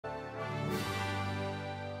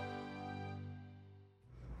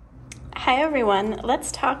Hi everyone,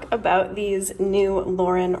 let's talk about these new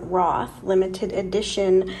Lauren Roth limited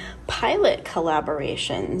edition pilot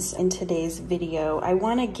collaborations. In today's video, I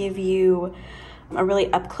want to give you a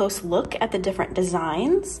really up-close look at the different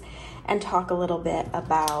designs and talk a little bit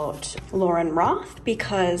about Lauren Roth,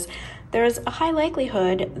 because there's a high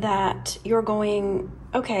likelihood that you're going,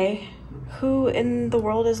 okay, who in the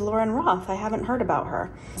world is Lauren Roth? I haven't heard about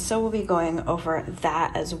her. So we'll be going over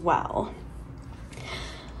that as well.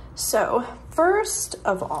 So first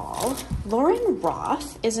of all, Lauren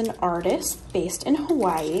Roth is an artist based in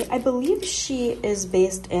Hawaii. I believe she is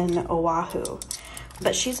based in Oahu,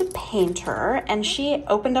 but she's a painter and she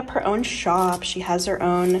opened up her own shop. She has her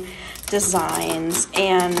own designs.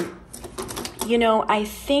 And, you know, I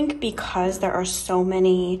think because there are so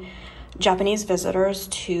many Japanese visitors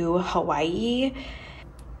to Hawaii,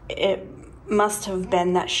 it must have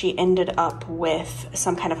been that she ended up with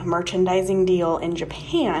some kind of merchandising deal in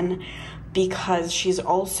Japan, because she's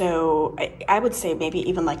also, I would say maybe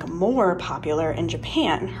even like more popular in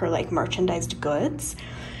Japan, her like merchandised goods.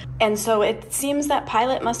 And so it seems that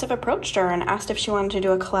Pilot must have approached her and asked if she wanted to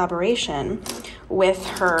do a collaboration with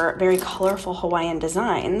her very colorful Hawaiian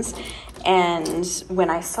designs. And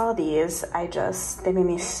when I saw these, they made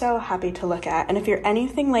me so happy to look at. And if you're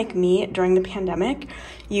anything like me during the pandemic,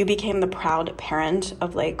 you became the proud parent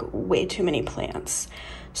of like way too many plants.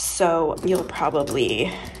 So you'll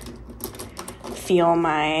probably feel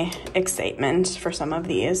my excitement for some of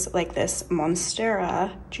these, like this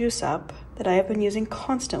Monstera juice up that I have been using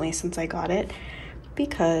constantly since I got it,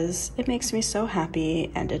 because it makes me so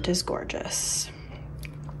happy and it is gorgeous.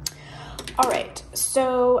 All right,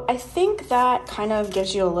 so I think that kind of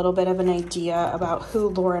gives you a little bit of an idea about who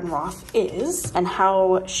Lauren Roth is and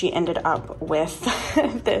how she ended up with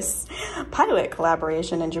this pilot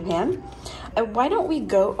collaboration in Japan. Why don't we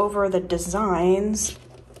go over the designs?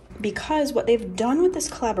 Because what they've done with this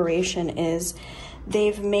collaboration is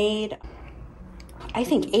they've made, I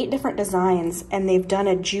think, 8 different designs, and they've done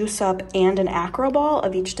a juice up and an Acroball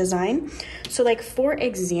of each design. So like, for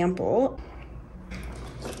example,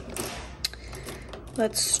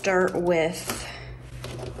 let's start with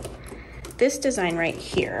this design right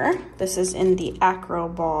here. This is in the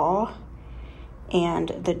Acroball and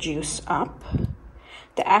the juice up.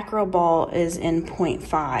 The Acroball is in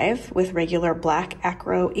 0.5 with regular black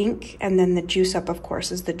acro ink, and then the juice up, of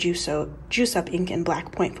course, is the juice up ink in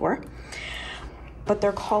black 0.4. But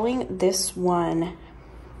they're calling this one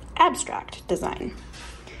abstract design.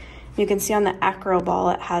 You can see on the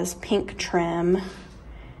Acroball it has pink trim,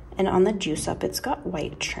 and on the juice up it's got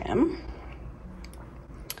white trim.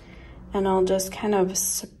 And I'll just kind of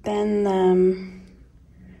spin them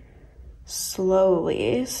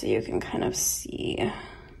slowly so you can kind of see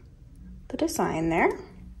the design there.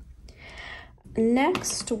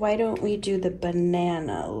 Next, why don't we do the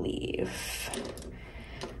banana leaf?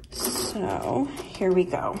 So here we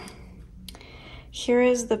go. Here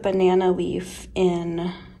is the banana leaf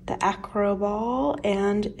in the Acroball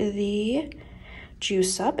and the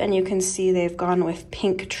juice up, and you can see they've gone with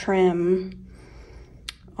pink trim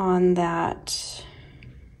on that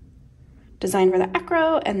design for the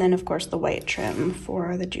acro, and then of course the white trim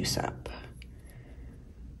for the juice up.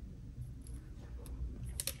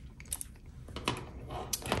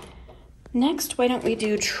 Next, why don't we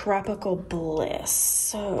do Tropical Bliss?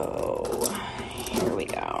 So here we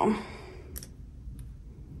go.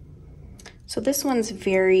 So this one's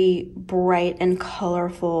very bright and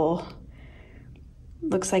colorful.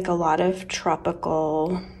 Looks like a lot of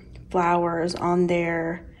tropical flowers on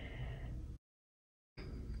there.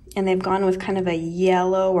 And they've gone with kind of a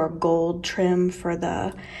yellow or gold trim for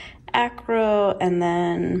the acro, and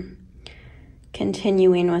then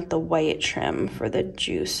continuing with the white trim for the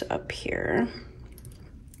juice up here.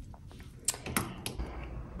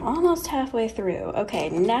 Almost halfway through. Okay,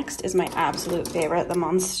 next is my absolute favorite, the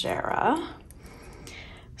Monstera.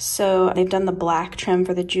 So they've done the black trim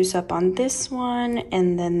for the juice up on this one,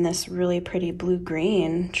 and then this really pretty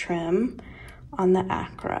blue-green trim on the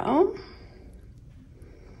acro.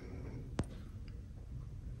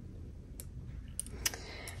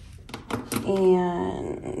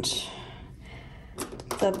 And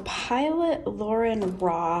the Pilot Lauren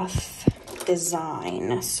Roth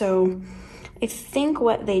design. So I think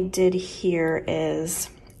what they did here is,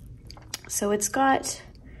 so it's got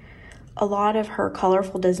a lot of her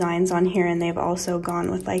colorful designs on here, and they've also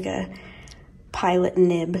gone with like a pilot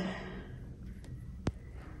nib.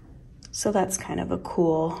 So that's kind of a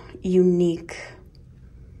cool, unique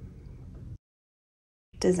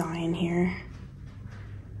design here.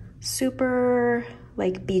 Super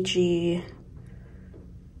like beachy,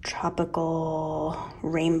 tropical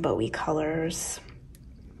rainbowy colors.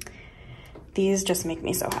 These just make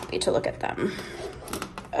me so happy to look at them.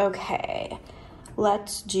 Okay,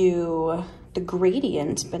 let's do the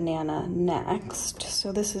gradient banana next.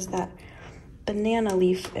 So this is that banana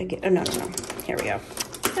leaf again. Oh, no. Here we go.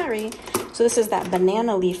 Sorry. So this is that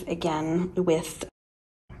banana leaf again with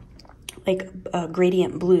like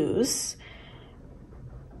gradient blues.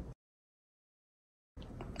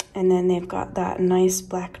 And then they've got that nice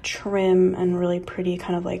black trim and really pretty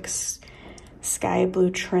kind of like sky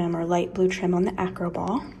blue trim or light blue trim on the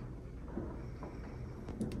Acroball.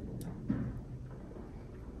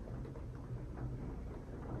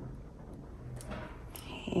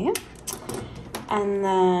 Okay. And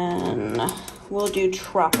then we'll do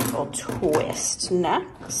Tropical Twist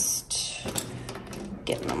next.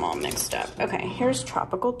 Getting them all mixed up. Okay, here's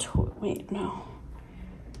Tropical Twist. Wait, no.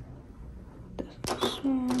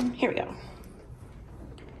 Here we go.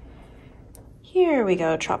 Here we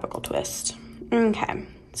go, Tropical Twist. Okay,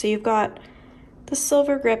 so you've got the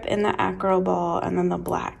silver grip in the Acroball and then the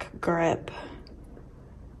black grip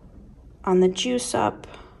on the Juice Up,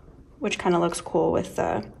 which kind of looks cool with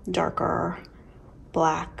the darker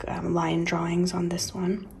black line drawings on this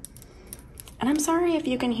one. And I'm sorry if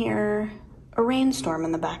you can hear a rainstorm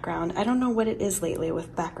in the background. I don't know what it is lately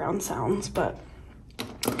with background sounds, but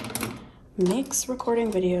makes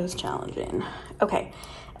recording videos challenging. Okay,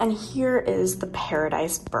 and here is the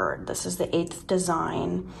Paradise Bird. This is the 8th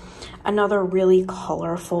design. Another really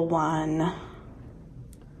colorful one.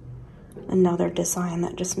 Another design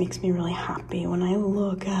that just makes me really happy when I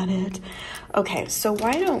look at it. Okay, so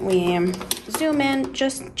why don't we zoom in,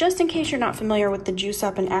 just in case you're not familiar with the Juice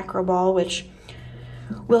Up and Acroball, which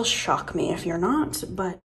will shock me if you're not,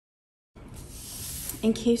 but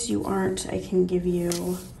in case you aren't, I can give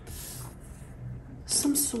you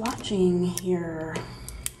some swatching here.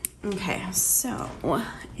 Okay, so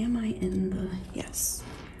am I in the, yes.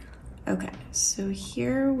 Okay, so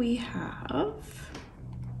here we have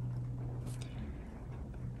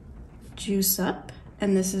Juice Up,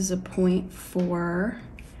 and this is a 0.4,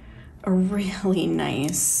 a really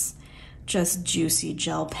nice, just juicy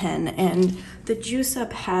gel pen. And the Juice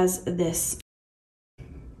Up has this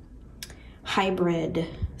hybrid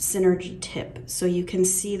synergy tip, so you can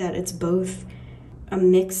see that it's both a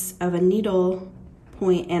mix of a needle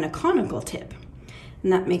point and a conical tip,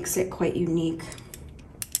 and that makes it quite unique.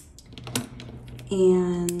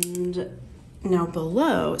 And now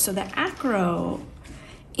below, so the Acro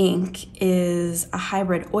ink is a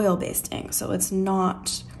hybrid oil-based ink, so it's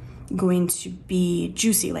not going to be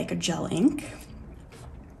juicy like a gel ink,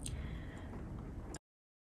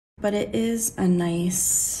 but it is a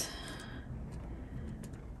nice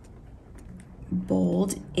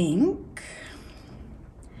bold ink.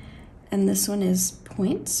 And this one is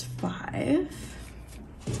 0.5.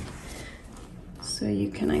 So you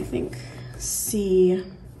can, I think, see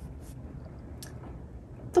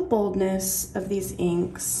the boldness of these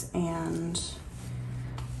inks, and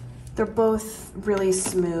they're both really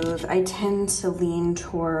smooth. I tend to lean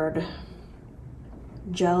toward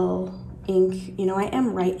gel ink. You know, I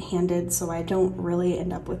am right-handed, so I don't really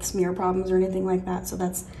end up with smear problems or anything like that, so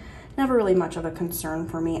that's never really much of a concern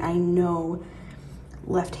for me. I know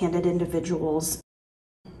left-handed individuals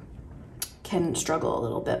can struggle a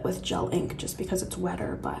little bit with gel ink just because it's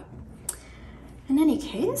wetter, but in any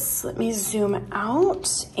case, let me zoom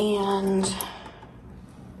out and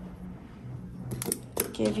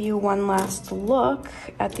give you one last look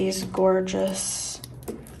at these gorgeous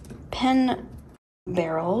pen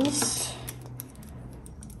barrels.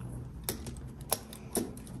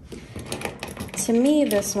 To me,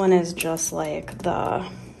 this one is just like the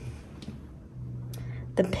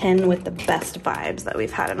pen with the best vibes that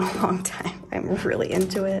we've had in a long time. I'm really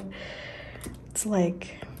into it. It's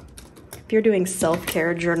like, if you're doing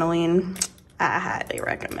self-care journaling, I highly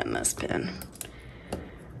recommend this pen.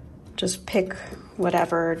 Just pick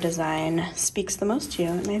whatever design speaks the most to you,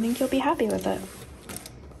 and I think you'll be happy with it.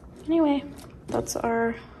 Anyway, that's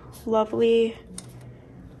our lovely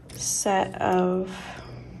set of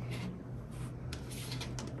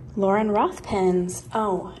Lauren Roth pens.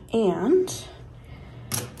 Oh, and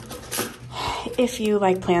if you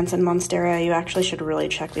like plants and monstera, you actually should really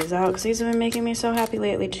check these out because these have been making me so happy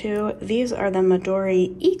lately too. These are the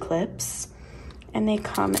Midori Eclipse, and they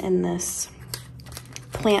come in this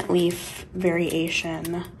plant leaf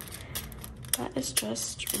variation. That is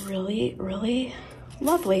just really, really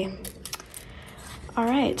lovely. All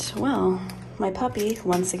right, well, my puppy,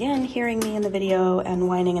 once again, hearing me in the video and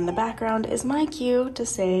whining in the background is my cue to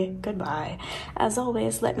say goodbye. As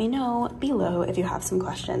always, let me know below if you have some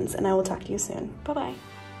questions, and I will talk to you soon. Bye-bye.